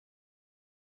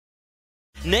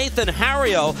Nathan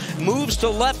Harrio moves to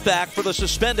left back for the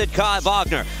suspended Kai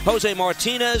Wagner. Jose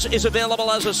Martinez is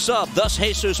available as a sub, thus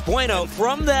Jesus Bueno.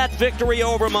 From that victory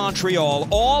over Montreal,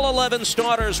 all 11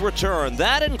 starters return.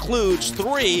 That includes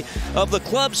 3 of the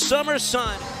club's summer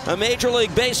sign. A Major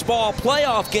League Baseball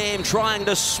playoff game trying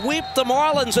to sweep the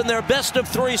Marlins in their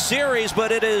best-of-3 series,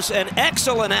 but it is an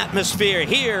excellent atmosphere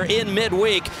here in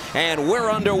midweek, and we're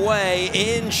underway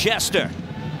in Chester.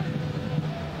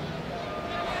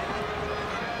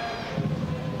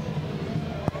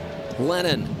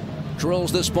 Lennon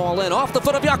drills this ball in off the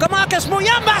foot of Giacomakis.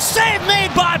 Muyamba, save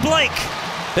made by Blake.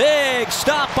 Big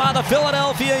stop by the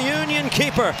Philadelphia Union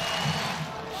keeper.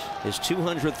 His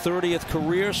 230th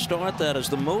career start. That is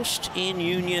the most in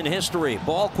Union history.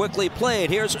 Ball quickly played.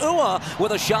 Here's Uhre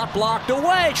with a shot blocked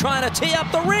away, trying to tee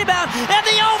up the rebound, and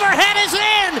the overhead is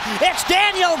in. It's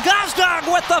Dániel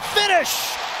Gazdag with the finish.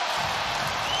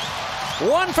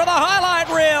 One for the highlight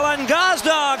reel, and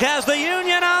Gazdag has the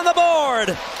Union on the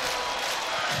board.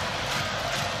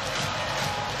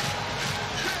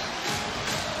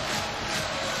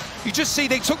 You just see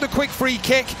they took the quick free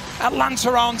kick. Atlanta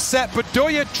on set, but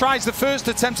Doya tries the first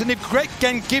attempt, and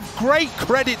again give great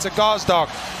credit to Gazdag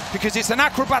because it's an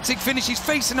acrobatic finish. He's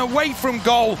facing away from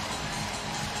goal.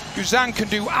 Guzan can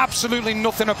do absolutely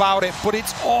nothing about it, but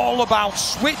it's all about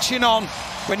switching on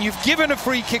when you've given a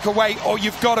free kick away or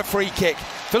you've got a free kick.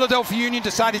 Philadelphia Union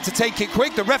decided to take it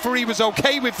quick. The referee was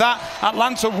okay with that.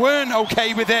 Atlanta weren't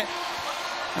okay with it.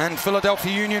 And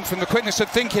Philadelphia Union, from the quickness of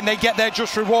thinking, they get their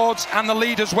just rewards and the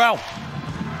lead as well.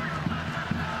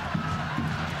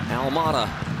 Almada.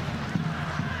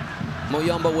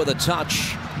 Muyamba with a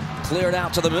touch. Cleared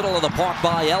out to the middle of the park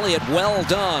by Elliott. Well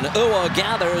done. Uhre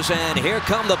gathers, and here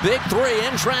come the big 3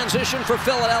 in transition for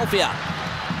Philadelphia.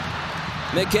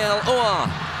 Mikael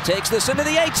Uhre takes this into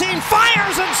the 18,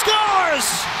 fires and scores!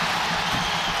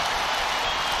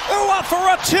 Uhre for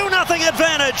a 2-0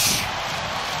 advantage.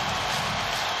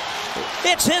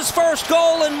 It's his first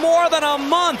goal in more than a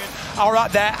month. All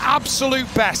right, their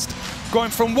absolute best.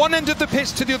 Going from one end of the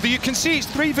pitch to the other. You can see it's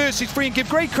 3 versus 3, and give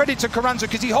great credit to Carranza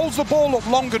because he holds the ball up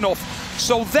long enough.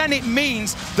 So then it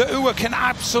means that Uhre can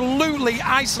absolutely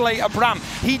isolate Abram.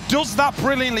 He does that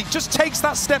brilliantly. Just takes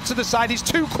that step to the side. He's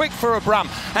too quick for Abram,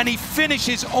 and he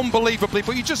finishes unbelievably.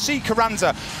 But you just see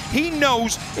Carranza. He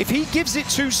knows if he gives it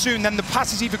too soon, then the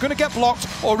pass is either going to get blocked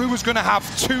or Uhre's going to have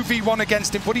 2v1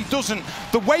 against him. But he doesn't.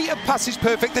 The weight of pass is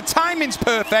perfect. The timing's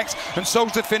perfect, and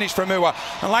so's the finish from Uhre.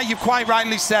 And like you've quite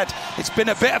rightly said, it's been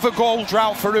a bit of a goal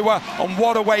drought for Uhre, and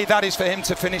what a way that is for him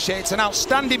to finish it. It's an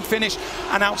outstanding finish,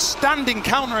 an outstanding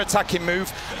counter-attacking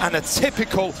move, and a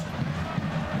typical.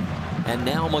 And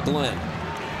now McGlynn.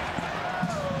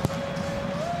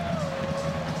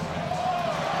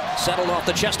 Settled off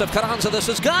the chest of Carranza. This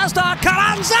is Gazdag.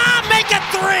 Carranza, make it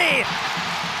 3!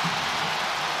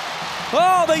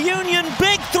 Oh, the Union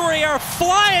big 3 are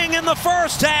flying in the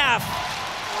first half.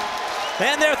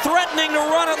 And they're threatening to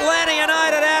run Atlanta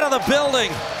United out of the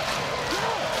building.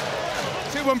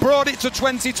 And brought it to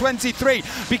 2023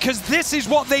 because this is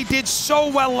what they did so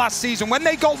well last season. When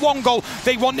they got 1 goal,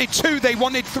 they wanted 2, they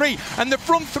wanted 3, and the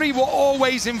front 3 were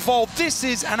always involved. This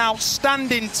is an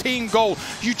outstanding team goal.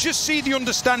 You just see the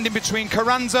understanding between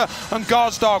Carranza and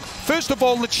Gazdag. First of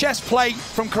all, the chest play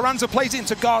from Carranza plays it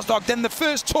into Gazdag, then the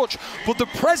first touch, but the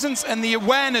presence and the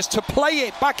awareness to play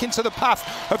it back into the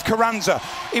path of Carranza.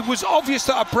 It was obvious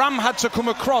that Abram had to come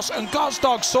across, and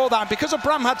Gazdag saw that, and because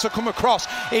Abram had to come across,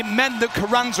 it meant that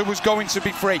Carranza was going to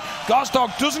be free.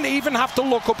 Gazdag doesn't even have to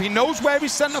look up. He knows where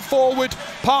his centre forward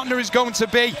partner is going to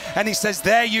be, and he says,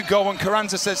 there you go, and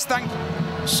Carranza says, thank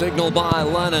you. Signal by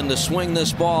Lennon to swing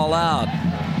this ball out.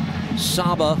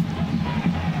 Saba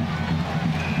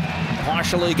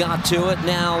partially got to it.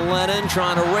 Now Lennon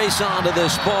trying to race onto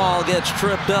this ball, gets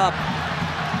tripped up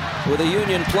with a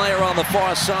Union player on the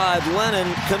far side.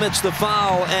 Lennon commits the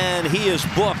foul, and he is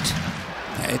booked.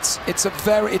 It's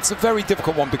a very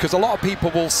difficult one because a lot of people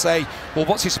will say, well,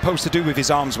 what's he supposed to do with his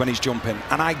arms when he's jumping?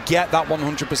 And I get that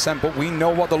 100%, but we know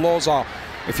what the laws are.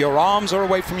 If your arms are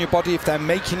away from your body, if they're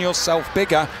making yourself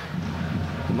bigger,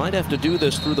 you might have to do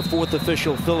this through the 4th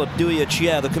official, Philip Duyach.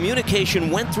 Yeah, the communication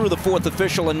went through the 4th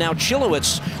official, and now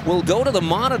Chilowitz will go to the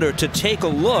monitor to take a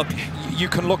look. You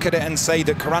can look at it and say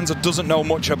that Carranza doesn't know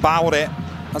much about it.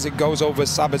 As it goes over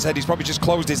Saba's head, he's probably just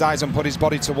closed his eyes and put his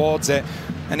body towards it.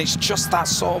 And it's just that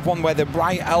sort of one where the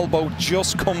right elbow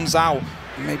just comes out.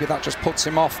 Maybe that just puts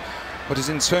him off. But as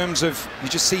in terms of, you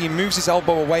just see he moves his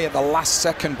elbow away at the last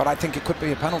second, but I think it could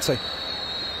be a penalty.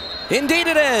 Indeed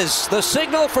it is. The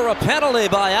signal for a penalty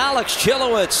by Alex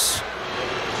Chilowitz.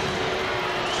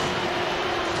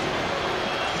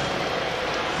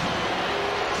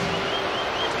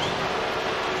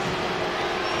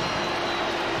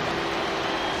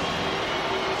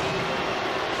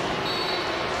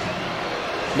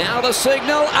 Now the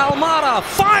signal, Almada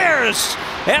fires!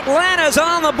 Atlanta's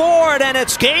on the board, and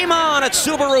it's game on at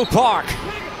Subaru Park.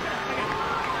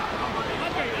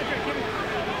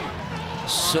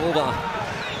 Silva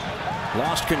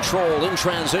lost control in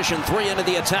transition, 3 into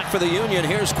the attack for the Union.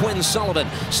 Here's Quinn Sullivan.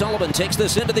 Sullivan takes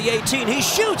this into the 18. He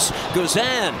shoots.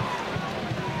 Guzan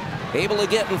able to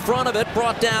get in front of it.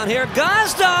 Brought down here.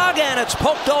 Gazdag, and it's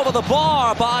poked over the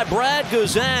bar by Brad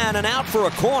Guzan and out for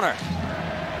a corner.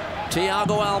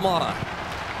 Thiago Almada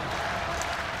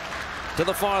to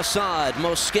the far side.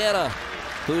 Mosquera,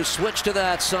 who switched to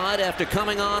that side after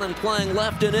coming on and playing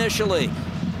left initially.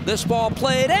 This ball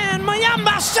played, and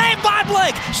Mayamba saved by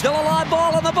Blake. Still a live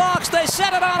ball in the box. They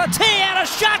set it on a tee, and a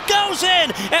shot goes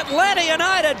in. Atlanta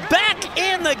United back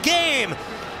in the game.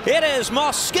 It is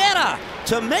Mosquera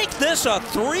to make this a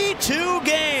 3-2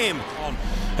 game.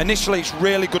 Initially, it's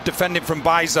really good defending from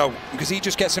Bizo because he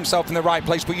just gets himself in the right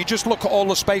place. But you just look at all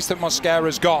the space that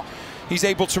Mosquera's got. He's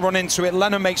able to run into it.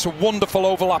 Lennon makes a wonderful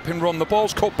overlapping run. The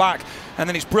ball's cut back, and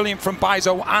then it's brilliant from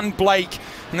Bizo and Blake.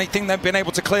 And they think they've been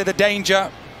able to clear the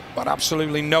danger. But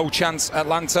absolutely no chance.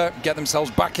 Atlanta get themselves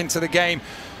back into the game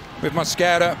with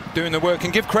Mosquera doing the work.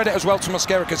 And give credit as well to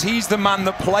Mosquera because he's the man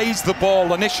that plays the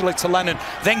ball initially to Lennon,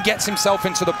 then gets himself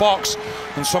into the box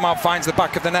and somehow finds the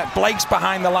back of the net. Blake's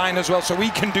behind the line as well, so he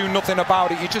can do nothing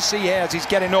about it. You just see here as he's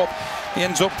getting up, he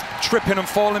ends up tripping and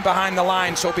falling behind the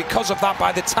line. So because of that,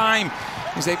 by the time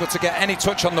he's able to get any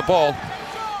touch on the ball,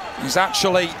 he's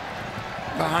actually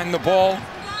behind the ball.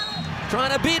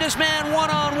 Trying to beat his man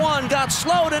one-on-one. Got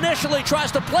slowed initially.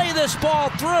 Tries to play this ball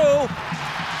through.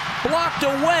 Blocked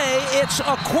away. It's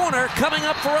a corner coming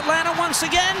up for Atlanta once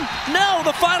again. No,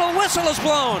 the final whistle is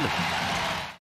blown.